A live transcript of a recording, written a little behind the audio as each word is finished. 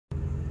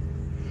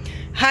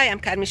Hi, I'm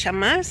Carmen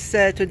Chammas.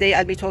 Today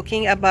I'll be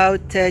talking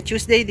about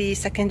Tuesday, the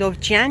 2nd of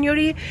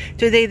January.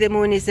 Today the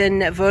moon is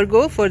in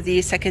Virgo for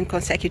the second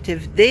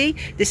consecutive day.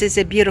 This is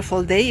a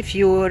beautiful day if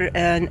you're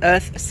an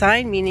earth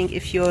sign, meaning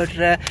if you're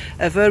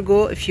a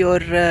Virgo, if you're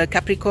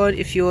Capricorn,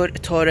 if you're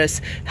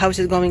Taurus. How is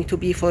it going to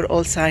be for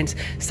all signs?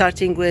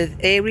 Starting with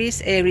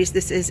Aries. Aries,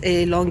 this is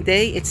a long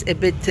day. It's a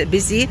bit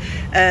busy,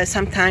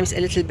 sometimes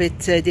a little bit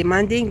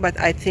demanding, but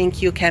I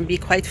think you can be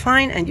quite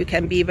fine and you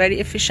can be very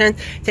efficient.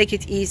 Take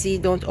it easy.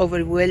 Don't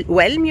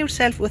overwhelm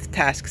yourself with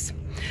tasks.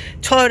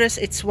 Taurus,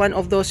 it's one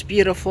of those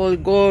beautiful,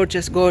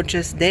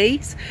 gorgeous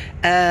days.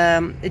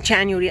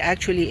 January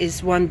actually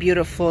is one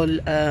beautiful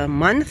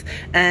month,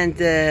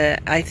 and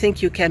I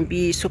think you can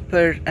be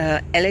super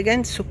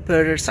elegant,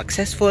 super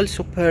successful,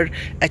 super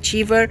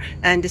achiever,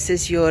 and this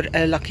is your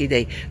lucky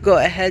day. Go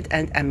ahead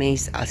and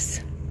amaze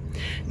us.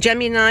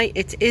 Gemini,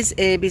 it is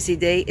a busy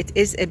day. It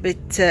is a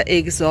bit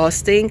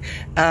exhausting.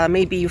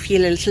 Maybe you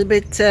feel a little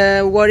bit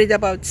worried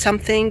about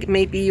something.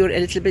 Maybe you're a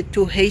little bit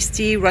too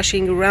hasty,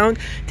 rushing around.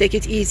 Take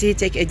it easy,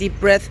 take a deep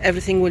breath.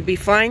 Everything will be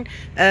fine,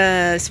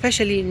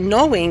 especially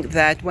knowing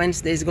that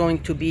Wednesday is going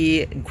to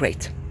be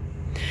great.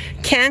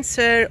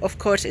 Cancer, of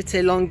course, it's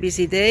a long,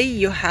 busy day.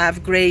 You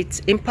have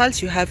great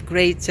impulse, you have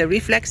great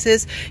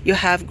reflexes, you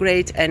have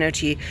great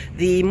energy.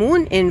 The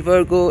moon in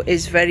Virgo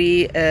is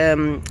very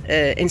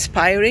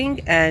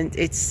inspiring, and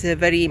it's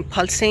very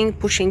impulsing,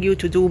 pushing you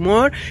to do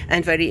more,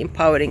 and very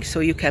empowering, so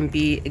you can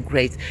be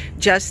great.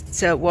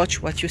 Just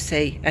watch what you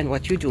say and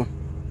what you do.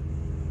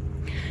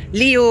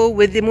 Leo,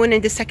 with the moon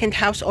in the second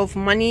house of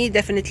money,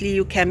 definitely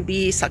you can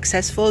be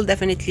successful,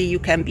 definitely you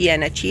can be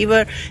an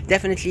achiever,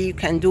 definitely you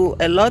can do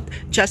a lot.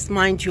 Just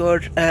mind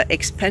your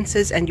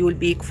expenses and you will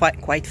be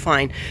quite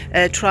fine.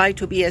 Try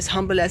to be as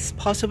humble as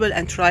possible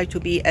and try to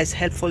be as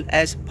helpful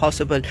as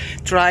possible.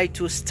 Try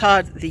to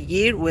start the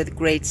year with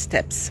great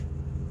steps.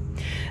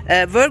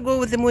 Virgo,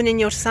 with the moon in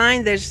your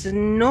sign, there's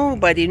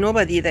nobody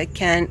that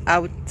can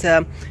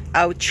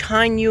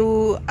outshine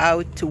you,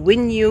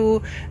 outwin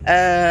you,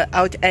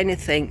 out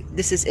anything.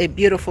 This is a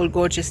beautiful,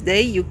 gorgeous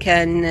day. You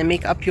can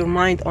make up your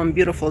mind on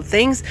beautiful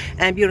things,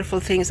 and beautiful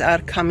things are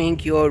coming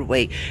your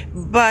way.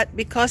 But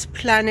because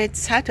planet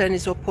Saturn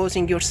is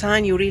opposing your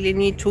sign, you really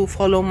need to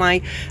follow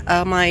my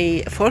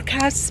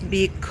forecasts,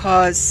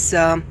 because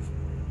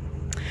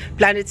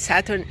planet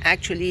Saturn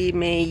actually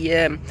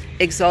may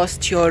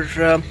exhaust your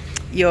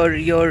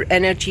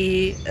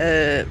energy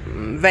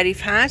very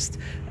fast.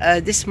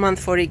 This month,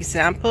 for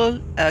example,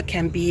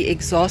 can be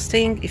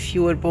exhausting if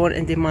you were born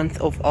in the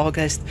month of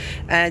August,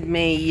 and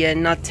may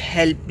not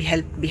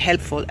be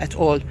helpful at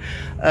all.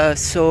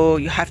 So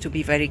you have to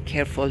be very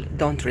careful.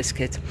 Don't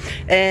risk it.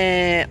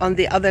 On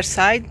the other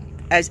side,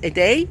 as a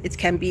day, it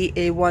can be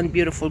a one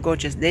beautiful,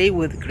 gorgeous day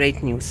with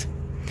great news.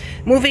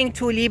 Moving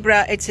to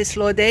Libra, it's a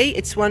slow day.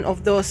 It's one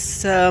of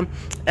those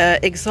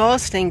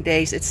exhausting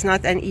days. It's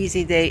not an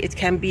easy day. It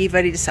can be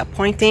very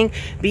disappointing.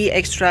 Be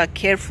extra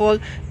careful.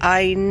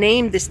 I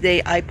name this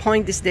day, I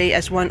point this day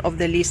as one of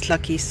the least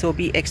lucky, so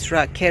be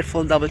extra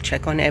careful. Double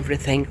check on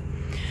everything.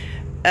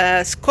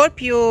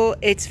 Scorpio,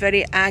 it's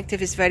very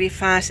active, it's very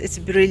fast, it's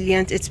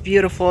brilliant, it's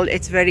beautiful,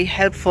 it's very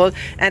helpful,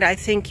 and I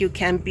think you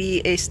can be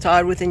a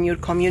star within your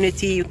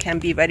community. You can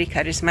be very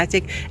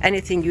charismatic.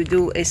 Anything you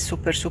do is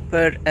super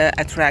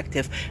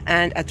attractive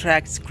and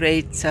attracts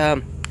great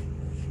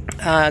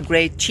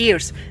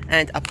cheers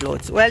and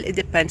applause. Well, it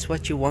depends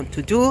what you want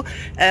to do.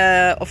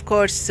 Of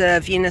course,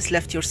 Venus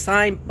left your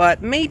sign,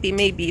 but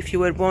maybe if you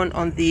were born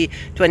on the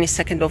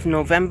 22nd of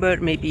November,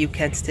 maybe you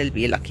can still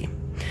be lucky.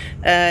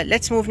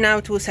 Let's move now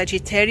to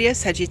Sagittarius.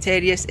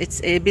 Sagittarius,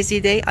 it's a busy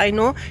day. I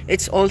know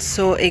it's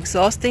also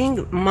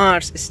exhausting.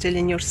 Mars is still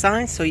in your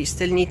sign, so you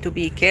still need to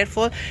be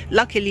careful.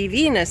 Luckily,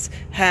 Venus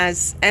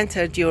has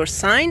entered your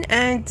sign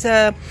and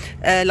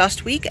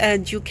last week,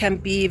 and you can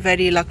be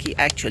very lucky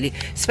actually,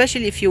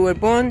 especially if you were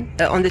born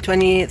on the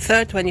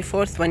 23rd,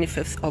 24th,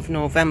 25th of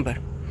November.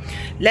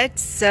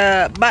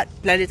 But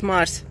planet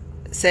Mars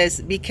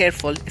says be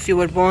careful if you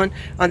were born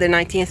on the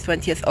 19th,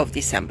 20th of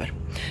December.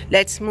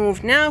 Let's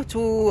move now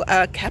to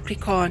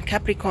Capricorn.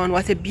 Capricorn,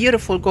 what a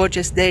beautiful,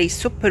 gorgeous day.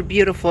 Super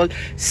beautiful,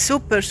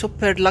 super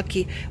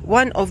lucky.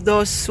 One of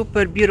those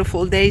super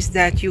beautiful days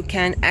that you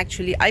can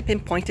actually, I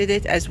pinpointed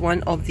it as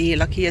one of the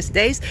luckiest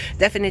days.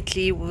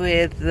 Definitely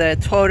with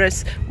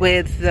Taurus,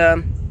 with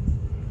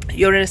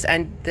Uranus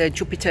and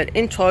Jupiter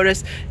in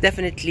Taurus,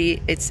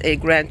 definitely it's a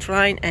grand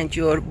trine, and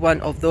you're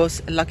one of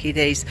those lucky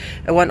days,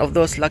 you are one of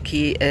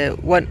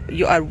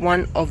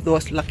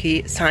those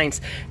lucky signs,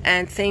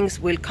 and things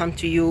will come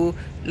to you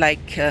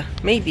like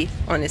maybe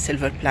on a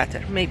silver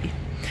platter, maybe.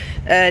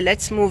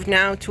 Let's move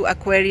now to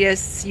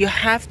Aquarius. You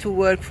have to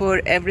work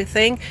for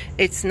everything.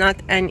 It's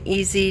not an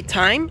easy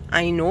time,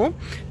 I know.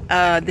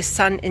 The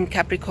sun in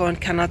Capricorn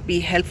cannot be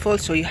helpful,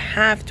 so you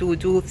have to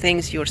do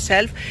things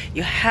yourself.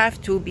 You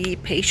have to be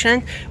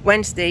patient.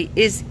 Wednesday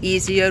is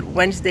easier,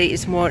 Wednesday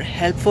is more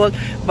helpful,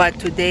 but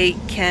today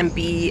can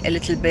be a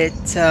little bit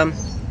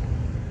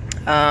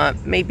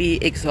maybe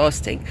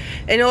exhausting.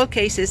 In all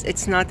cases,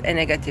 it's not a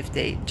negative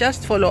day.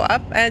 Just follow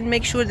up and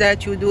make sure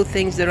that you do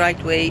things the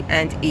right way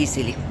and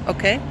easily,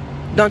 okay?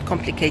 Don't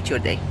complicate your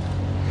day.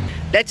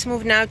 Let's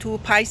move now to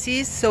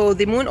Pisces. So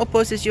the moon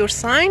opposes your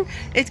sign.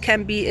 It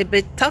can be a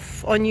bit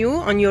tough on you,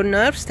 on your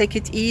nerves. Take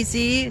it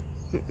easy.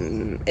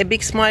 A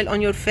big smile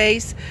on your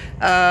face.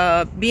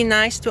 Be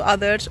nice to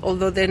others,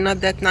 although they're not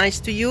that nice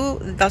to you.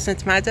 It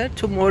doesn't matter.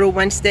 Tomorrow,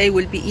 Wednesday,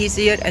 will be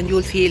easier and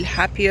you'll feel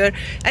happier,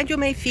 and you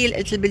may feel a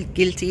little bit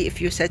guilty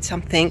if you said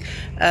something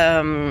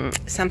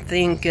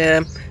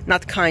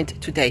not kind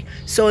today.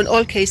 So in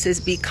all cases,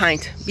 be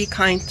kind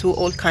to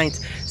all kind.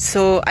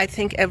 So I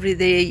think every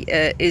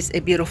day is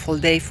a beautiful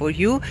day for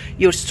you.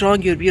 You're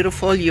strong, you're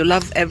beautiful, you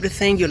love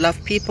everything, you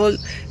love people.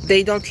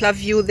 They don't love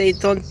you, they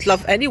don't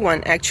love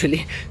anyone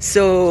actually.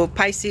 So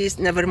Pisces,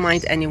 never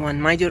mind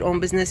anyone, mind your own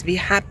business. Be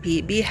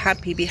happy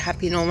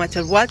no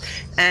matter what,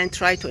 and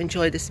try to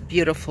enjoy this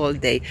beautiful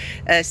day.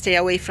 Stay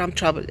away from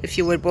trouble if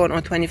you were born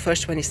on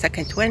 21st,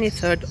 22nd,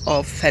 23rd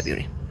of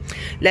February.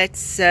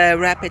 Let's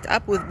wrap it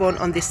up with born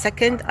on the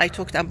 2nd. I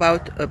talked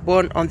about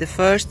born on the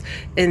 1st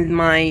in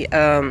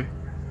my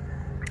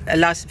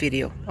last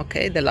video,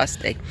 okay, the last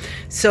day.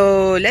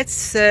 So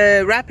let's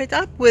wrap it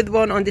up with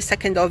one on the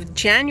 2nd of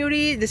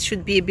January. This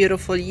should be a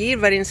beautiful year,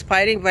 very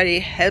inspiring, very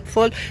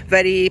helpful,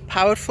 very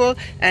powerful,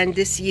 and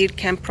this year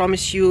can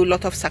promise you a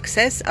lot of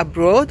success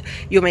abroad.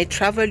 You may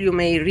travel, you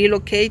may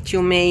relocate,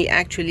 you may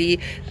actually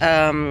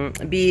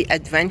be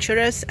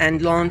adventurous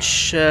and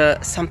launch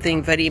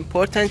something very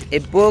important, a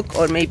book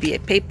or maybe a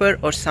paper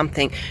or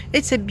something.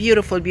 It's a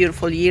beautiful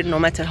year, no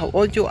matter how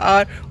old you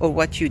are or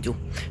what you do.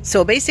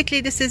 So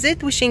basically this is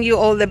it. Wishing you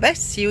all the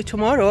best. See you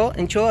tomorrow.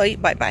 Enjoy.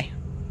 Bye bye.